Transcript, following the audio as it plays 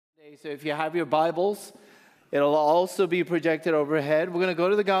Okay, so if you have your Bibles, it'll also be projected overhead. We're going to go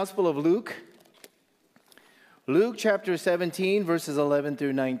to the Gospel of Luke. Luke chapter 17, verses 11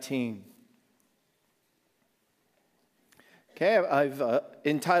 through 19. Okay, I've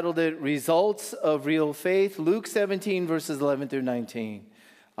entitled it Results of Real Faith. Luke 17, verses 11 through 19.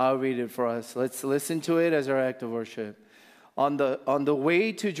 I'll read it for us. Let's listen to it as our act of worship. On the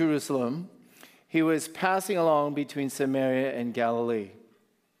way to Jerusalem, he was passing along between Samaria and Galilee.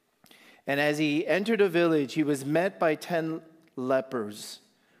 And as he entered a village, he was met by 10 lepers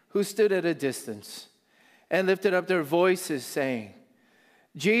who stood at a distance and lifted up their voices, saying,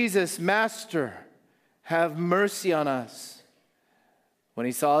 "Jesus, Master, have mercy on us." When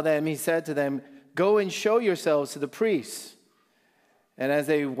he saw them, he said to them, "Go and show yourselves to the priests." And as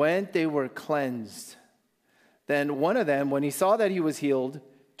they went, they were cleansed. Then one of them, when he saw that he was healed,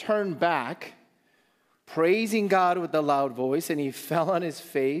 turned back, praising God with a loud voice, and he fell on his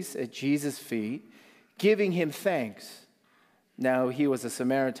face at Jesus' feet, giving him thanks. Now he was a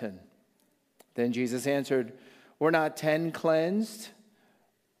Samaritan. Then Jesus answered, "Were not 10 cleansed?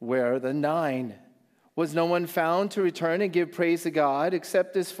 Where are the 9? Was no one found to return and give praise to God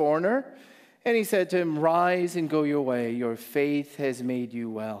except this foreigner?" And he said to him, "Rise and go your way. Your faith has made you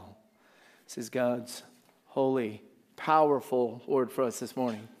well." This is God's holy, powerful word for us this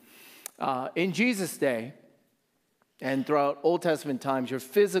morning. In Jesus' day, and throughout Old Testament times, your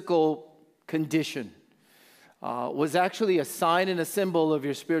physical condition was actually a sign and a symbol of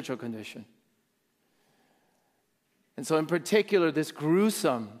your spiritual condition. And so in particular, this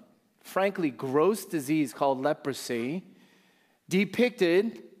gruesome, frankly gross disease called leprosy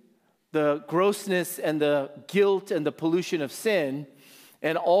depicted the grossness and the guilt and the pollution of sin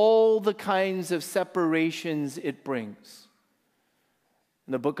and all the kinds of separations it brings.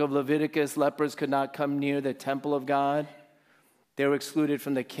 In the book of Leviticus, lepers could not come near the temple of God. They were excluded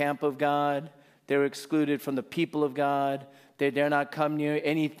from the camp of God. They were excluded from the people of God. They dare not come near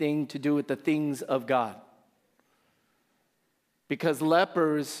anything to do with the things of God. Because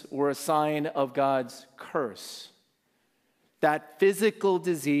lepers were a sign of God's curse. That physical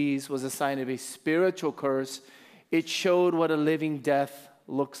disease was a sign of a spiritual curse. It showed what a living death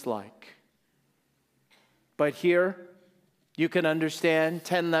looks like. But here, you can understand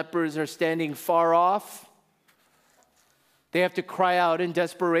 10 lepers are standing far off. They have to cry out in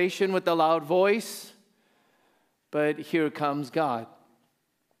desperation with a loud voice. But here comes God.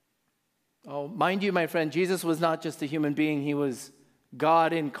 Oh, mind you, my friend, Jesus was not just a human being. He was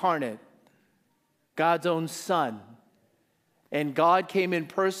God incarnate, God's own Son. And God came in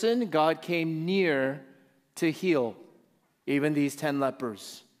person. God came near to heal even these 10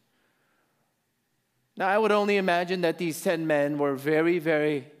 lepers. Now, I would only imagine that these 10 men were very,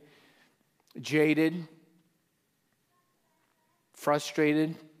 very jaded,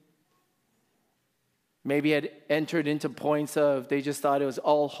 frustrated, maybe had entered into points of they just thought it was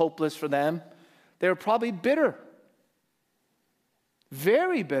all hopeless for them. They were probably bitter,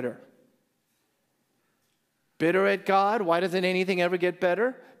 very bitter. Bitter at God. Why doesn't anything ever get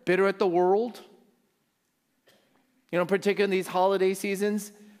better? Bitter at the world. You know, particularly in these holiday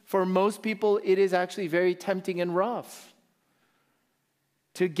seasons, for most people, it is actually very tempting and rough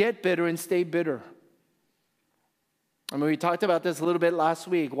to get bitter and stay bitter. I mean, we talked about this a little bit last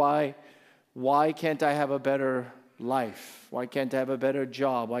week. Why can't I have a better life? Why can't I have a better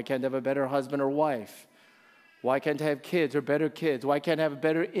job? Why can't I have a better husband or wife? Why can't I have kids or better kids? Why can't I have a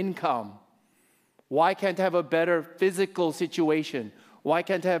better income? Why can't I have a better physical situation? Why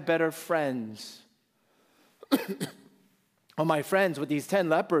can't I have better friends? Oh, my friends, with these 10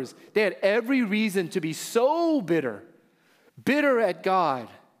 lepers, they had every reason to be so bitter at God.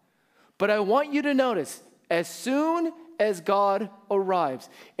 But I want you to notice, as soon as God arrives,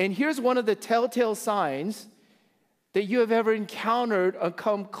 and here's one of the telltale signs that you have ever encountered or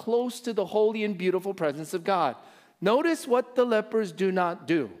come close to the holy and beautiful presence of God. Notice what the lepers do not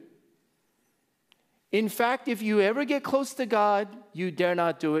do. In fact, if you ever get close to God, you dare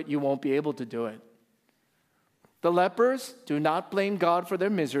not do it. You won't be able to do it. The lepers do not blame God for their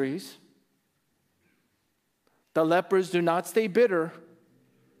miseries. The lepers do not stay bitter.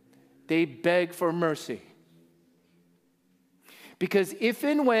 They beg for mercy. Because if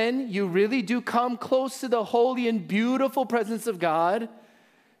and when you really do come close to the holy and beautiful presence of God,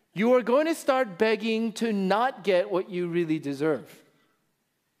 you are going to start begging to not get what you really deserve.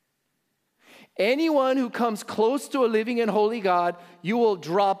 Anyone who comes close to a living and holy God, you will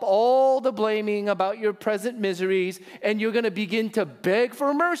drop all the blaming about your present miseries, and you're going to begin to beg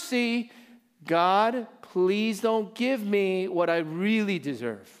for mercy. God, please don't give me what I really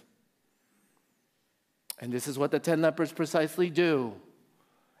deserve. And this is what the 10 lepers precisely do.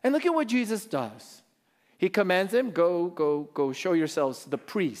 And look at what Jesus does. He commands them, go show yourselves to the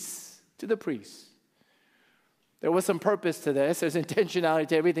priests, There was some purpose to this. There's intentionality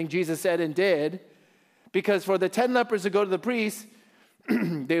to everything Jesus said and did. Because for the 10 lepers to go to the priests,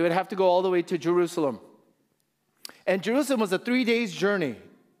 they would have to go all the way to Jerusalem. And Jerusalem was a 3 days journey.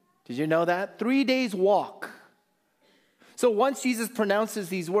 Did you know that? 3 days walk. So once Jesus pronounces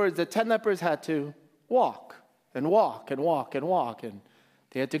these words, the 10 lepers had to walk and walk and walk and walk. And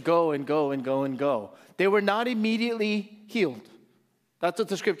they had to go and go and go and go. They were not immediately healed. That's what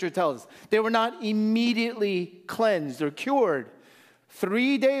the scripture tells us. They were not immediately cleansed or cured.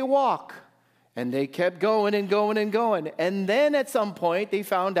 3-day walk. And they kept going and going and going. And then at some point, they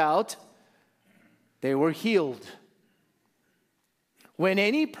found out they were healed. When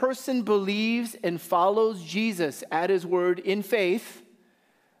any person believes and follows Jesus at his word in faith,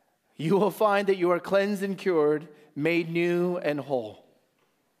 you will find that you are cleansed and cured, made new and whole.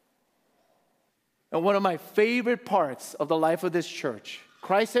 And one of my favorite parts of the life of this church,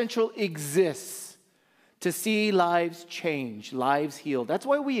 Christ Central exists to see lives change, lives healed. That's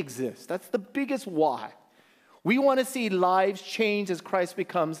why we exist. That's the biggest why. We want to see lives change as Christ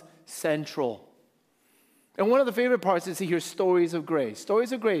becomes central. And one of the favorite parts is to hear stories of grace.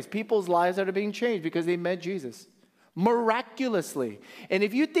 Stories of grace, people's lives that are being changed because they met Jesus miraculously. And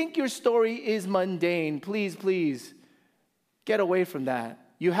if you think your story is mundane, please get away from that.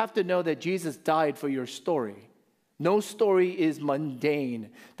 You have to know that Jesus died for your story. No story is mundane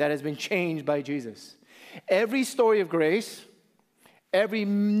that has been changed by Jesus. Every story of grace, every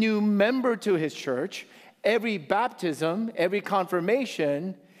new member to his church, every baptism, every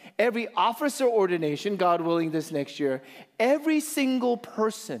confirmation, every officer ordination, God willing this next year, every single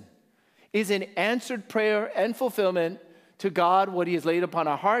person is an answered prayer and fulfillment to God, what he has laid upon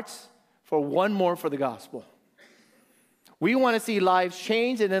our hearts for one more for the gospel. We want to see lives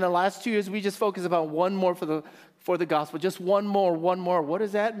change, and in the last 2 years, we just focus about one more for the gospel. Just one more. What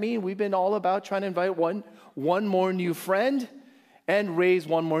does that mean? We've been all about trying to invite one more new friend and raise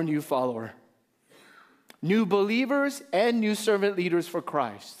one more new follower. New believers and new servant leaders for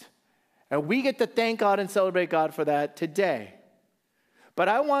Christ. And we get to thank God and celebrate God for that today. But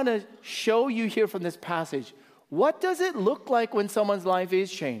I want to show you here from this passage, what does it look like when someone's life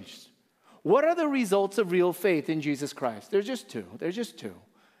is changed? What are the results of real faith in Jesus Christ? There's just two.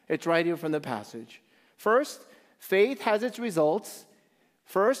 It's right here from the passage. First, faith has its results.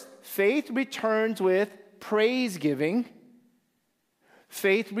 First, faith returns with praise giving.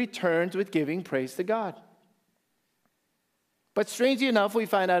 Faith returns with giving praise to God. But strangely enough, we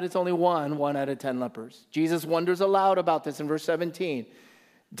find out it's only one out of 10 lepers. Jesus wonders aloud about this in verse 17.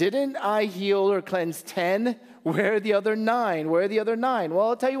 Didn't I heal or cleanse 10? Where are the other 9? Where are the other 9? Well,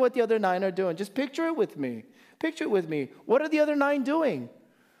 I'll tell you what the other 9 are doing. Just picture it with me. What are the other 9 doing?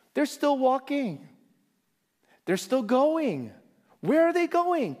 They're still walking. They're still going. Where are they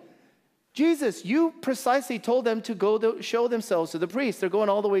going? Jesus, you precisely told them to go to show themselves to the priests. They're going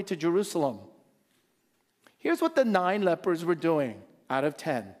all the way to Jerusalem. Here's what the 9 lepers were doing out of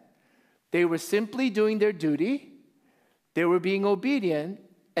 10. They were simply doing their duty. They were being obedient.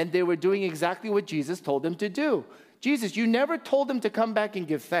 And they were doing exactly what Jesus told them to do. Jesus, you never told them to come back and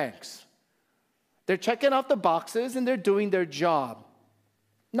give thanks. They're checking off the boxes and they're doing their job.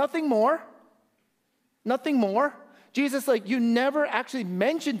 Nothing more. Jesus, you never actually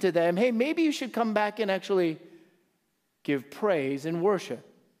mentioned to them, hey, maybe you should come back and actually give praise and worship.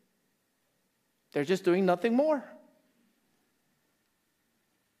 They're just doing nothing more.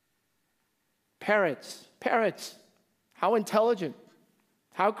 Parrots. How intelligent.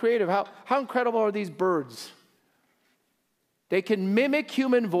 How creative, how incredible are these birds? They can mimic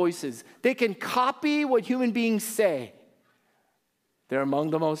human voices. They can copy what human beings say. They're among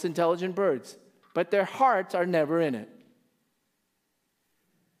the most intelligent birds, but their hearts are never in it.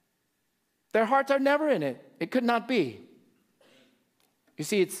 It could not be. You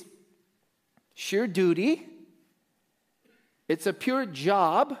see, it's sheer duty. It's a pure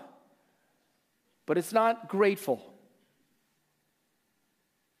job, but it's not grateful.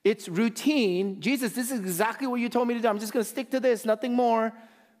 It's routine. Jesus, this is exactly what you told me to do. I'm just going to stick to this, nothing more.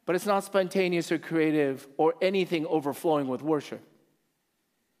 But it's not spontaneous or creative or anything overflowing with worship.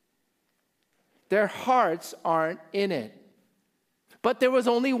 Their hearts aren't in it. But there was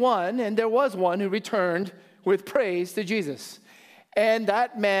only one, and there was one who returned with praise to Jesus. And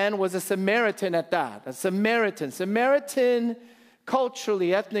that man was a Samaritan at that. A Samaritan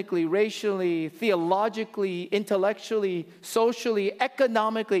culturally, ethnically, racially, theologically, intellectually, socially,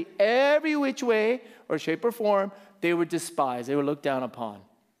 economically, every which way or shape or form, they were despised. They were looked down upon.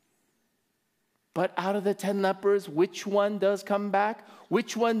 But out of the 10 lepers, which one does come back?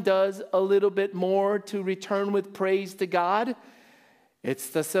 Which one does a little bit more to return with praise to God? It's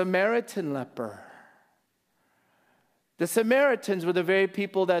the Samaritan leper. The Samaritans were the very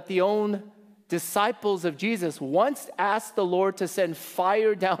people that the own disciples of Jesus once asked the Lord to send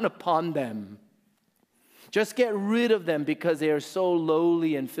fire down upon them. Just get rid of them because they are so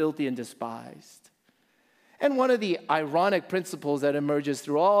lowly and filthy and despised. And one of the ironic principles that emerges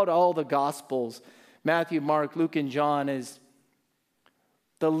throughout all the Gospels, Matthew, Mark, Luke, and John, is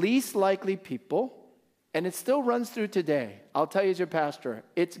the least likely people, and it still runs through today. I'll tell you as your pastor,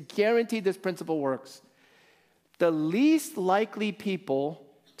 it's guaranteed this principle works. The least likely people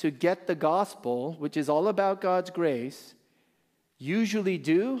to get the gospel, which is all about God's grace, usually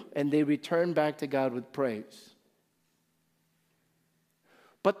do, and they return back to God with praise.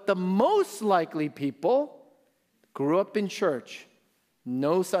 But the most likely people grew up in church,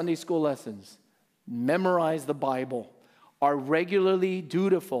 no Sunday school lessons, memorize the Bible, are regularly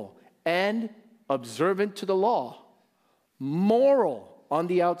dutiful and observant to the law, moral on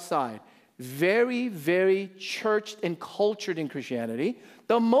the outside, very, very churched and cultured in Christianity,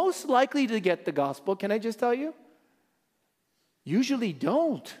 the most likely to get the gospel, can I just tell you? Usually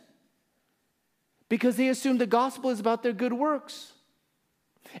don't. Because they assume the gospel is about their good works.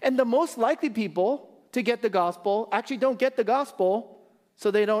 And the most likely people to get the gospel actually don't get the gospel, so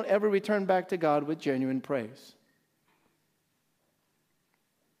they don't ever return back to God with genuine praise.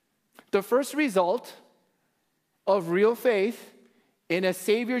 The first result of real faith in a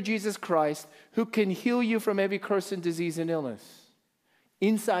Savior, Jesus Christ, who can heal you from every curse and disease and illness,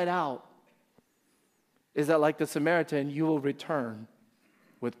 inside out, is that like the Samaritan, you will return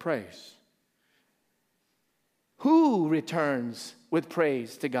with praise. Who returns with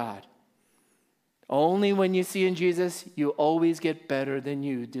praise to God? Only when you see in Jesus, you always get better than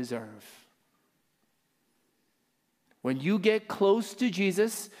you deserve. When you get close to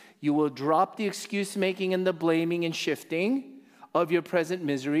Jesus, you will drop the excuse making and the blaming and shifting of your present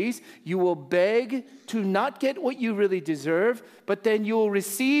miseries. You will beg to not get what you really deserve, but then you will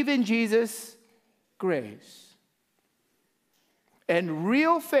receive in Jesus grace. And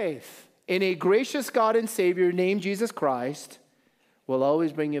real faith in a gracious God and Savior named Jesus Christ will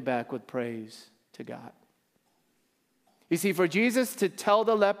always bring you back with praise to God. You see, for Jesus to tell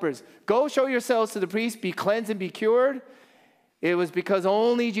the lepers, go show yourselves to the priest, be cleansed and be cured, it was because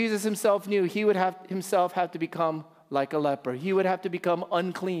only Jesus himself knew he would have to become like a leper. He would have to become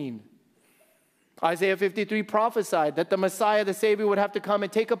unclean. Isaiah 53 prophesied that the Messiah, the Savior, would have to come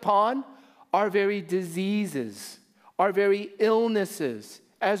and take upon our very diseases, our very illnesses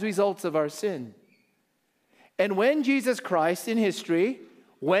as results of our sin. And when Jesus Christ in history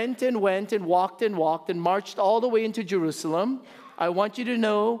went and walked and marched all the way into Jerusalem, I want you to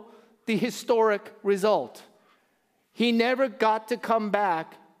know the historic result. He never got to come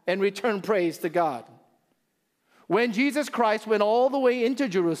back and return praise to God. When Jesus Christ went all the way into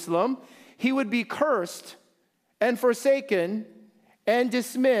Jerusalem, he would be cursed and forsaken and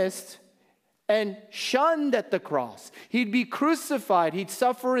dismissed and shunned at the cross. He'd be crucified, he'd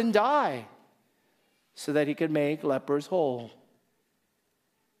suffer and die so that he could make lepers whole.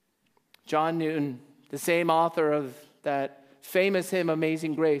 John Newton, the same author of that famous hymn,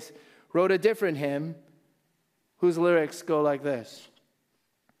 Amazing Grace, wrote a different hymn whose lyrics go like this.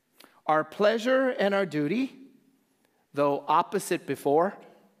 Our pleasure and our duty, though opposite before,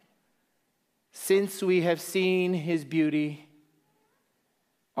 since we have seen his beauty,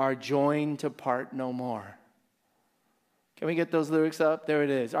 are joined to part no more. Can we get those lyrics up? There it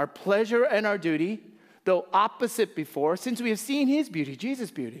is. Our pleasure and our duty, though opposite before, since we have seen his beauty, Jesus'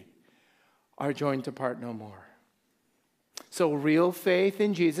 beauty, are joined to part no more. So real faith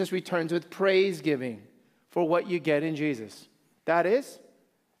in Jesus returns with praise giving for what you get in Jesus. That is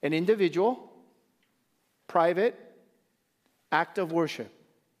an individual, private act of worship.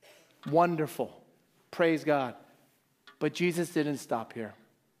 Wonderful. Praise God. But Jesus didn't stop here.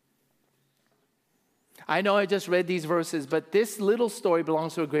 I know I just read these verses, but this little story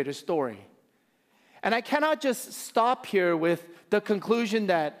belongs to a greater story. And I cannot just stop here with the conclusion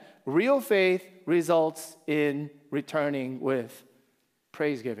that real faith results in returning with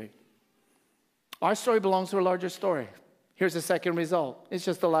praise giving. Our story belongs to a larger story. Here's the second result. It's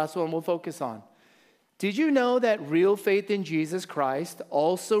just the last one we'll focus on. Did you know that real faith in Jesus Christ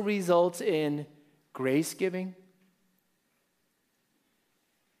also results in grace giving?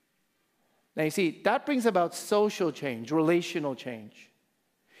 Now you see, that brings about social change, relational change.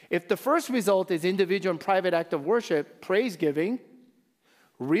 If the first result is individual and private act of worship, praise giving,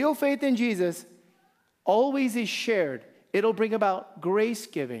 real faith in Jesus always is shared. It'll bring about grace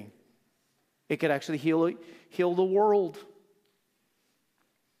giving. It could actually heal the world.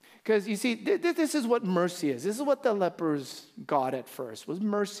 Because you see, this is what mercy is. This is what the lepers got at first, was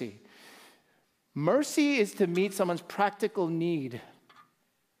mercy. Mercy is to meet someone's practical need.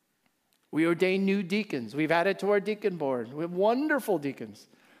 We ordain new deacons. We've added to our deacon board. We have wonderful deacons.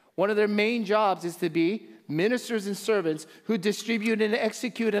 One of their main jobs is to be ministers and servants who distribute and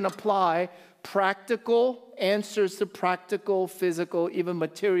execute and apply practical answers to practical, physical, even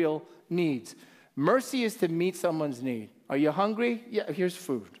material needs. Mercy is to meet someone's need. Are you hungry? Yeah, here's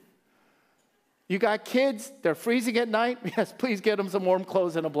food. You got kids, they're freezing at night? Yes, please get them some warm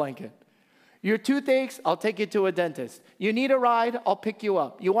clothes and a blanket. Your toothaches, I'll take you to a dentist. You need a ride, I'll pick you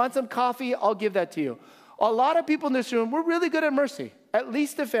up. You want some coffee, I'll give that to you. A lot of people in this room, we're really good at mercy, at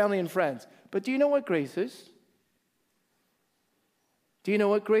least to family and friends. But do you know what grace is? Do you know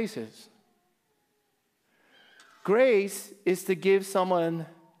what grace is? Grace is to give someone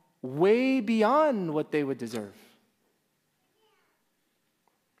way beyond what they would deserve.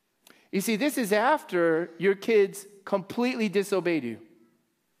 You see, this is after your kids completely disobeyed you.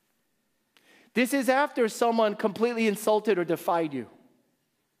 This is after someone completely insulted or defied you.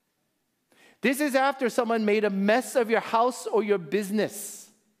 This is after someone made a mess of your house or your business.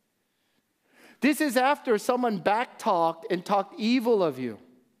 This is after someone backtalked and talked evil of you.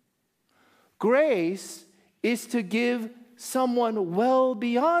 Grace is to give someone well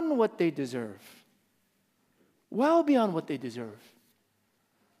beyond what they deserve. Well beyond what they deserve.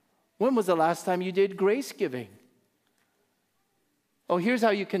 When was the last time you did grace giving? Oh, here's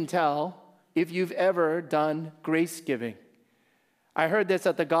how you can tell if you've ever done grace giving. I heard this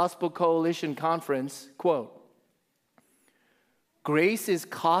at the Gospel Coalition conference, quote, "Grace is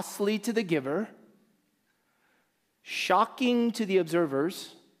costly to the giver, shocking to the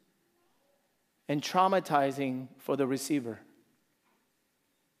observers, and traumatizing for the receiver."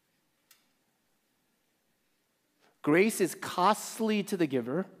 Grace is costly to the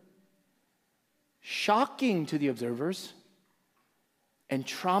giver, shocking to the observers, and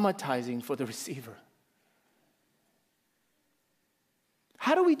traumatizing for the receiver.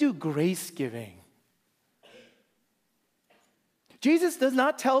 How do we do grace giving? Jesus does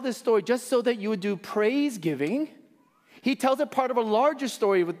not tell this story just so that you would do praise giving. He tells it part of a larger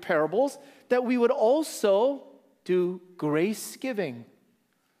story with parables that we would also do grace giving.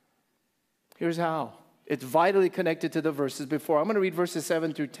 Here's how. It's vitally connected to the verses before. I'm going to read verses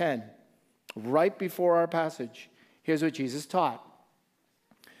 7 through 10, right before our passage. Here's what Jesus taught.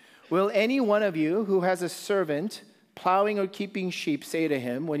 "Will any one of you who has a servant plowing or keeping sheep say to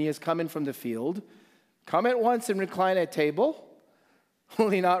him when he has come in from the field, 'Come at once and recline at table'? Will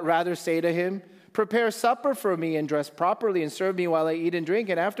he not rather say to him, 'Prepare supper for me and dress properly and serve me while I eat and drink,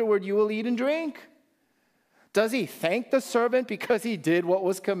 and afterward you will eat and drink'? Does he thank the servant because he did what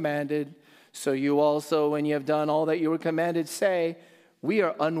was commanded? So you also, when you have done all that you were commanded, say, 'We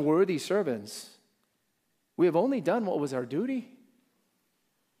are unworthy servants. We have only done what was our duty.'"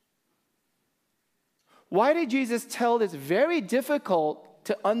 Why did Jesus tell this very difficult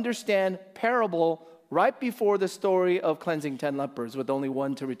to understand parable right before the story of cleansing 10 lepers with only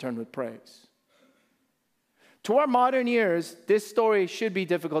one to return with praise? To our modern ears, this story should be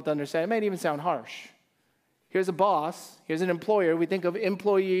difficult to understand. It might even sound harsh. Here's a boss, here's an employer. We think of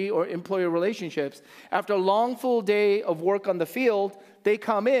employee or employer relationships. After a long, full day of work on the field, they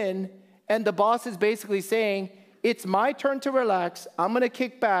come in, and the boss is basically saying, "It's my turn to relax. I'm going to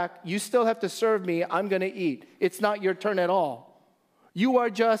kick back. You still have to serve me. I'm going to eat. It's not your turn at all. You are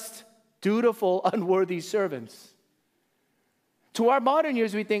just dutiful, unworthy servants." To our modern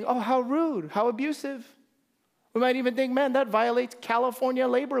ears, we think, "Oh, how rude, how abusive." We might even think, "Man, that violates California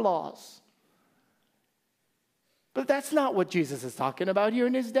labor laws." But that's not what Jesus is talking about here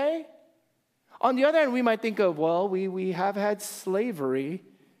in his day. On the other hand, we might think of, well, we have had slavery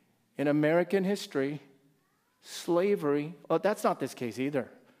in American history. Slavery. Oh, that's not this case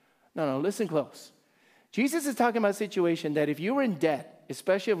either. No, listen close. Jesus is talking about a situation that if you were in debt,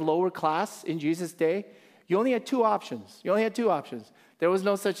 especially of lower class in Jesus' day, you only had two options. There was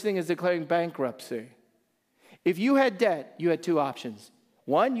no such thing as declaring bankruptcy. If you had debt, you had two options.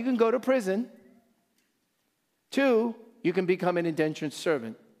 One, you can go to prison. Two, you can become an indentured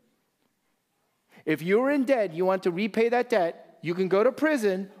servant. If you were in debt, you want to repay that debt, you can go to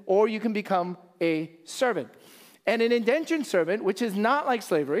prison or you can become a servant. And an indentured servant, which is not like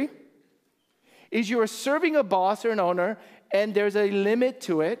slavery, is you are serving a boss or an owner, and there's a limit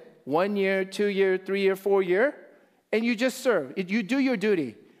to it, 1 year, 2 year, 3 year, 4 year, and you just serve. You do your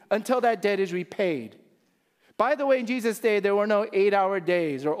duty until that debt is repaid. By the way, in Jesus' day, there were no 8-hour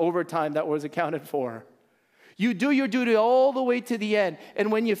days or overtime that was accounted for. You do your duty all the way to the end.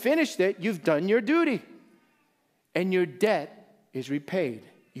 And when you finished it, you've done your duty. And your debt is repaid.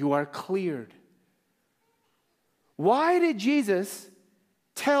 You are cleared. Why did Jesus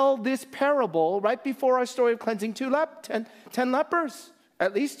tell this parable right before our story of cleansing 10 lepers?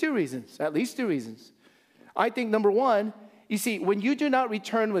 At least two reasons. At least two reasons. I think number one, you see, when you do not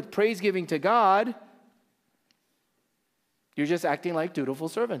return with praise giving to God, you're just acting like dutiful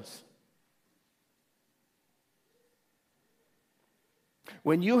servants.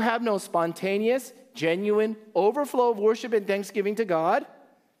 When you have no spontaneous, genuine overflow of worship and thanksgiving to God,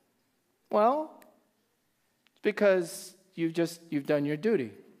 well, it's because you've done your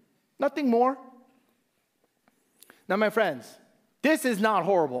duty. Nothing more. Now, my friends, this is not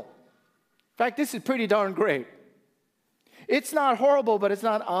horrible. In fact, this is pretty darn great. It's not horrible, but it's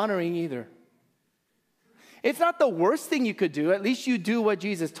not honoring either. It's not the worst thing you could do. At least you do what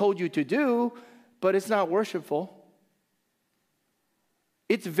Jesus told you to do, but it's not worshipful.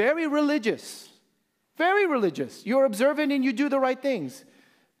 It's very religious. Very religious. You're observant and you do the right things,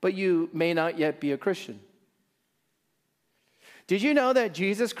 but you may not yet be a Christian. Did you know that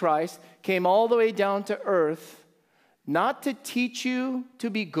Jesus Christ came all the way down to earth not to teach you to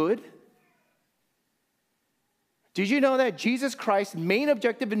be good? Did you know that Jesus Christ's main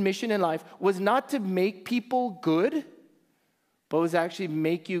objective and mission in life was not to make people good, but was actually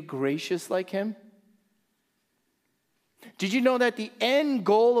make you gracious like him? Did you know that the end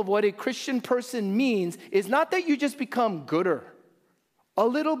goal of what a Christian person means is not that you just become gooder, a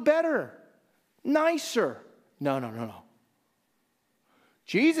little better, nicer? No.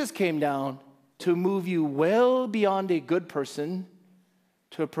 Jesus came down to move you well beyond a good person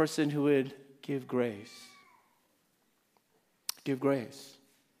to a person who would give grace. Give grace.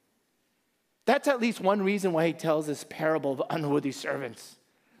 That's at least one reason why he tells this parable of unworthy servants.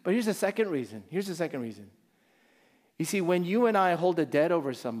 But here's the second reason. You see, when you and I hold a debt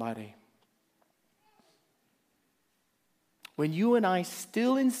over somebody, when you and I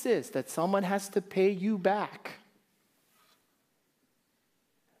still insist that someone has to pay you back,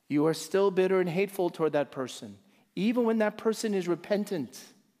 you are still bitter and hateful toward that person, even when that person is repentant.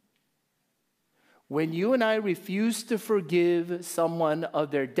 When you and I refuse to forgive someone of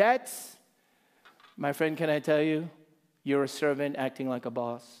their debts, my friend, can I tell you, you're a servant acting like a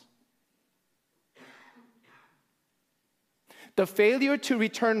boss. The failure to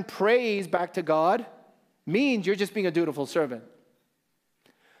return praise back to God means you're just being a dutiful servant.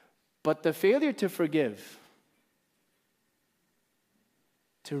 But the failure to forgive,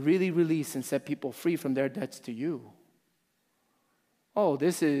 to really release and set people free from their debts to you, oh,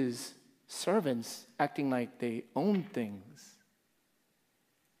 this is servants acting like they own things.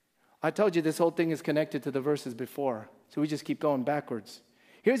 I told you this whole thing is connected to the verses before, so we just keep going backwards.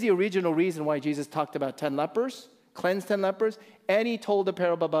 Here's the original reason why Jesus talked about 10 lepers, cleansed 10 lepers, and he told a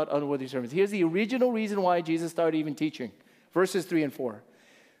parable about unworthy servants. Here's the original reason why Jesus started even teaching. Verses 3 and 4.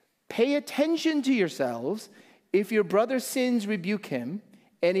 Pay attention to yourselves. If your brother sins, rebuke him,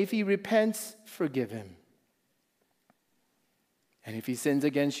 and if he repents, forgive him. And if he sins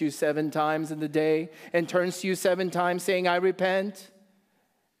against you 7 times in the day and turns to you 7 times saying, I repent,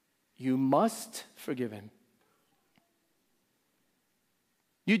 you must forgive him.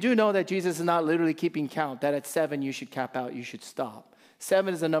 You do know that Jesus is not literally keeping count, that at 7 you should cap out, you should stop.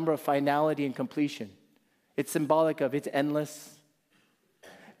 7 is a number of finality and completion. It's symbolic of it's endless.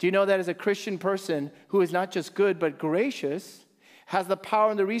 Do you know that as a Christian person who is not just good but gracious, has the power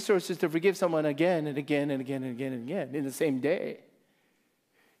and the resources to forgive someone again and again and again and again and again in the same day?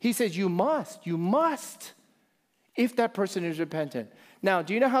 He says you must, if that person is repentant. Now,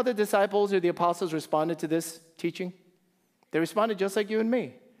 do you know how the disciples or the apostles responded to this teaching? They responded just like you and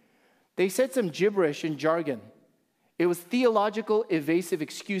me. They said some gibberish and jargon. It was theological, evasive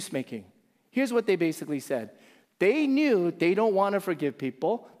excuse making. Here's what they basically said. They knew they don't want to forgive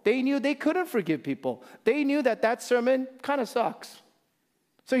people. They knew they couldn't forgive people. They knew that sermon kind of sucks.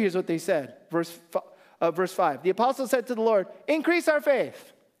 So here's what they said. Verse 5. The apostles said to the Lord, increase our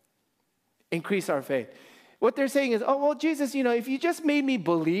faith. Increase our faith. What they're saying is, oh, well, Jesus, if you just made me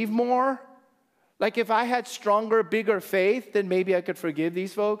believe more, like if I had stronger, bigger faith, then maybe I could forgive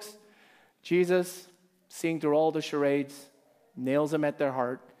these folks. Jesus, seeing through all the charades, nails them at their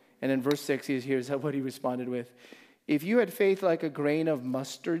heart. And in verse 6, here's what he responded with. If you had faith like a grain of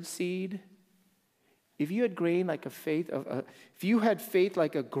mustard seed, if you had faith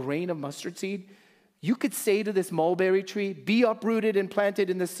like a grain of mustard seed, you could say to this mulberry tree, be uprooted and planted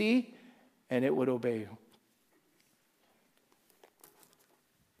in the sea, and it would obey you.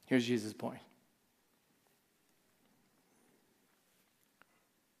 Here's Jesus' point.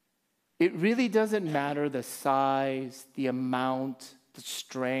 it really doesn't matter the size, the amount, the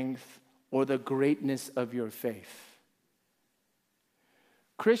strength, or the greatness of your faith.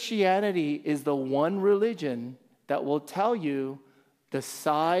 Christianity is the one religion that will tell you the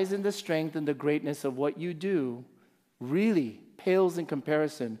size and the strength and the greatness of what you do really pales in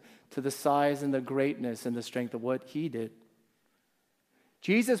comparison to the size and the greatness and the strength of what he did.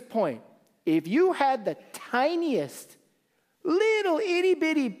 Jesus' point, if you had the tiniest little itty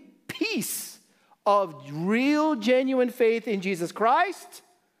bitty piece of real genuine faith in Jesus Christ,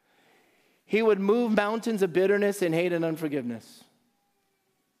 he would move mountains of bitterness and hate and unforgiveness.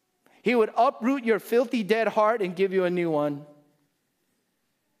 He would uproot your filthy dead heart and give you a new one.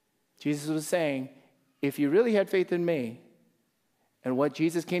 Jesus was saying, if you really had faith in me and what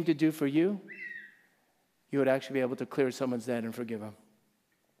Jesus came to do for you, you would actually be able to clear someone's debt and forgive them.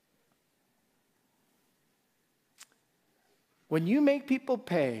 When you make people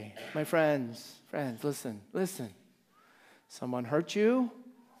pay, my friends, listen. Someone hurt you,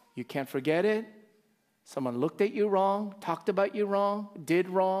 you can't forget it. Someone looked at you wrong, talked about you wrong, did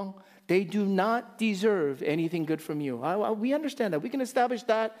wrong. They do not deserve anything good from you. We understand that. We can establish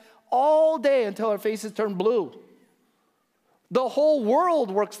that all day until our faces turn blue. The whole world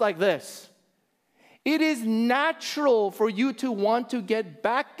works like this. It is natural for you to want to get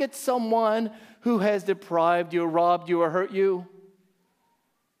back at someone who has deprived you, robbed you, or hurt you.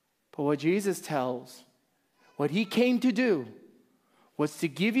 But what Jesus tells, what he came to do, was to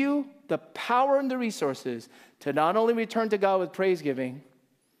give you the power and the resources to not only return to God with praise giving,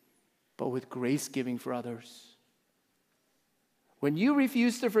 but with grace giving for others. When you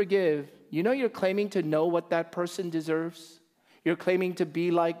refuse to forgive, you know you're claiming to know what that person deserves. You're claiming to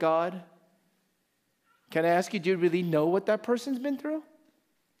be like God. Can I ask you, do you really know what that person's been through?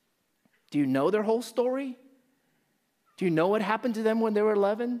 Do you know their whole story? Do you know what happened to them when they were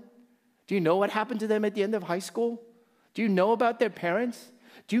 11? Do you know what happened to them at the end of high school? Do you know about their parents?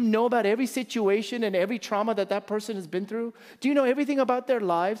 Do you know about every situation and every trauma that that person has been through? Do you know everything about their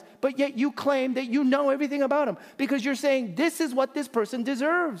lives? But yet you claim that you know everything about them because you're saying this is what this person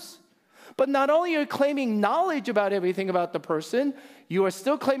deserves. But not only are you claiming knowledge about everything about the person, you are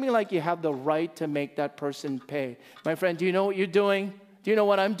still claiming like you have the right to make that person pay. My friend, do you know what you're doing? Do you know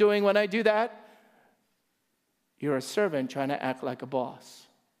what I'm doing when I do that? You're a servant trying to act like a boss.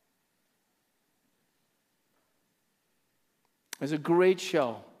 There's a great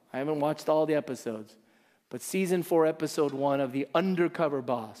show. I haven't watched all the episodes, but season 4, episode 1 of The Undercover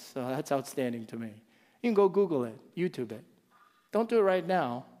Boss. So that's outstanding to me. You can go Google it, YouTube it. Don't do it right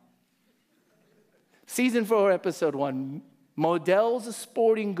now. Season 4, episode 1, Modell's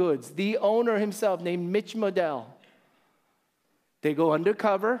Sporting Goods. The owner himself, named Mitch Modell. They go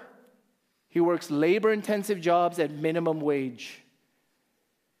undercover. He works labor-intensive jobs at minimum wage.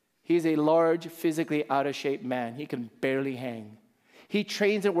 He's a large, physically out-of-shape man. He can barely hang. He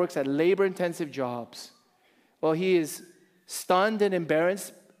trains and works at labor-intensive jobs. Well, he is stunned and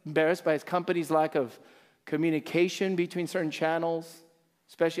embarrassed by his company's lack of communication between certain channels,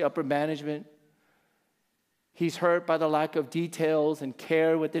 especially upper management. He's hurt by the lack of details and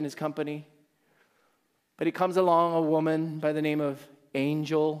care within his company. But he comes along a woman by the name of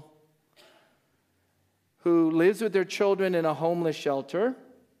Angel, who lives with their children in a homeless shelter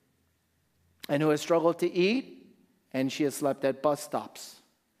and who has struggled to eat, and she has slept at bus stops.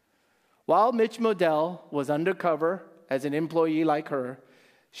 While Mitch Modell was undercover as an employee like her,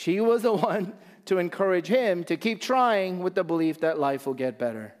 she was the one to encourage him to keep trying with the belief that life will get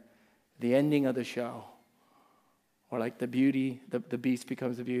better. The ending of the show. Or like the beast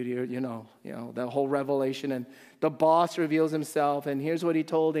becomes the beauty, or you know, the whole revelation. And the boss reveals himself, and here's what he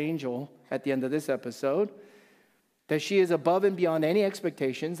told Angel at the end of this episode, that she is above and beyond any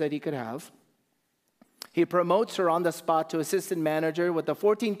expectations that he could have. He promotes her on the spot to assistant manager with a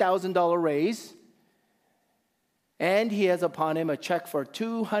 $14,000 raise, and he has upon him a check for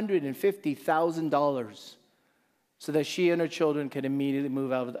 $250,000 so that she and her children can immediately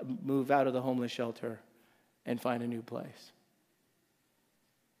move out of the homeless shelter and find a new place.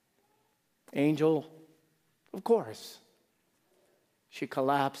 Angel, of course, she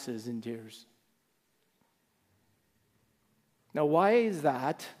collapses in tears. Now, why is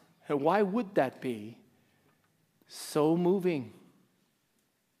that, and why would that be so moving?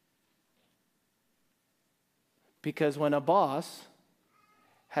 Because when a boss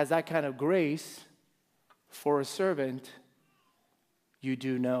has that kind of grace for a servant, you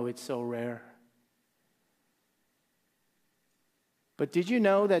do know it's so rare. But did you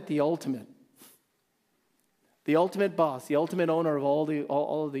know that the ultimate boss, the ultimate owner of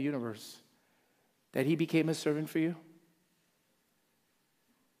all of the universe, that he became a servant for you?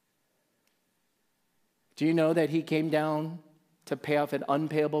 Do you know that he came down to pay off an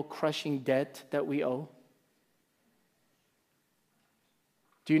unpayable, crushing debt that we owe?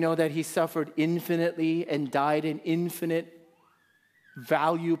 Do you know that he suffered infinitely and died an infinite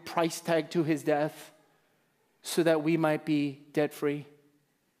value price tag to his death so that we might be debt-free?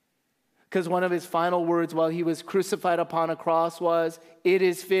 Because one of his final words while he was crucified upon a cross was, "It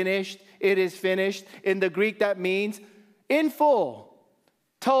is finished, it is finished." In the Greek, that means in full,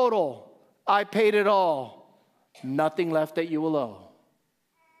 total, I paid it all, nothing left that you will owe.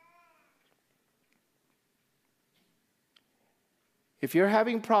 If you're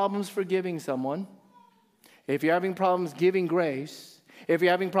having problems forgiving someone, if you're having problems giving grace, if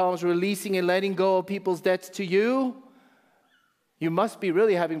you're having problems releasing and letting go of people's debts to you, you must be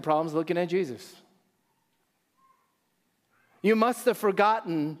really having problems looking at Jesus. You must have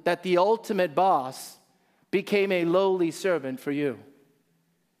forgotten that the ultimate boss became a lowly servant for you.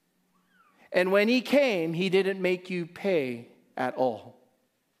 And when he came, he didn't make you pay at all.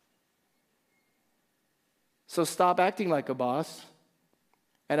 So stop acting like a boss,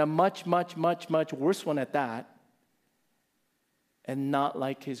 and a much, much, much, much worse one at that, and not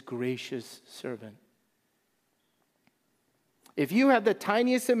like his gracious servant. If you have the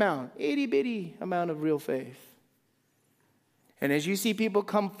tiniest amount, itty-bitty amount of real faith, and as you see people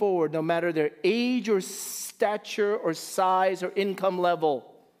come forward, no matter their age or stature or size or income level,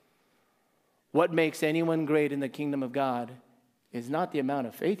 what makes anyone great in the kingdom of God is not the amount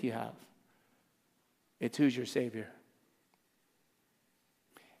of faith you have. It's who's your Savior.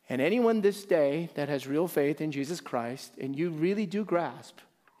 And anyone this day that has real faith in Jesus Christ, and you really do grasp,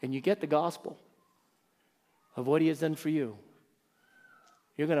 and you get the gospel of what he has done for you,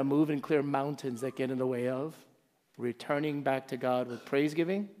 you're going to move and clear mountains that get in the way of returning back to God with praise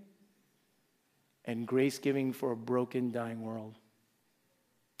giving and grace giving for a broken, dying world.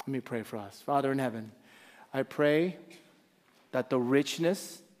 Let me pray for us. Father in heaven, I pray that the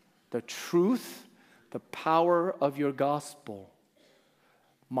richness, the truth, the power of your gospel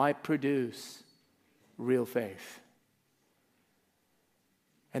might produce real faith,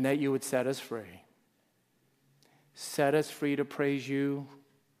 and that you would set us free. Set us free to praise you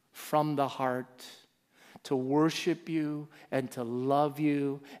from the heart, to worship you and to love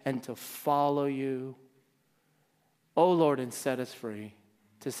you and to follow you. Oh Lord, and set us free,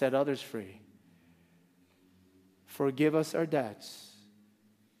 to set others free. Forgive us our debts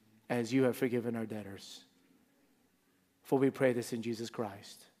as you have forgiven our debtors. For we pray this in Jesus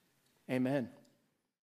Christ. Amen.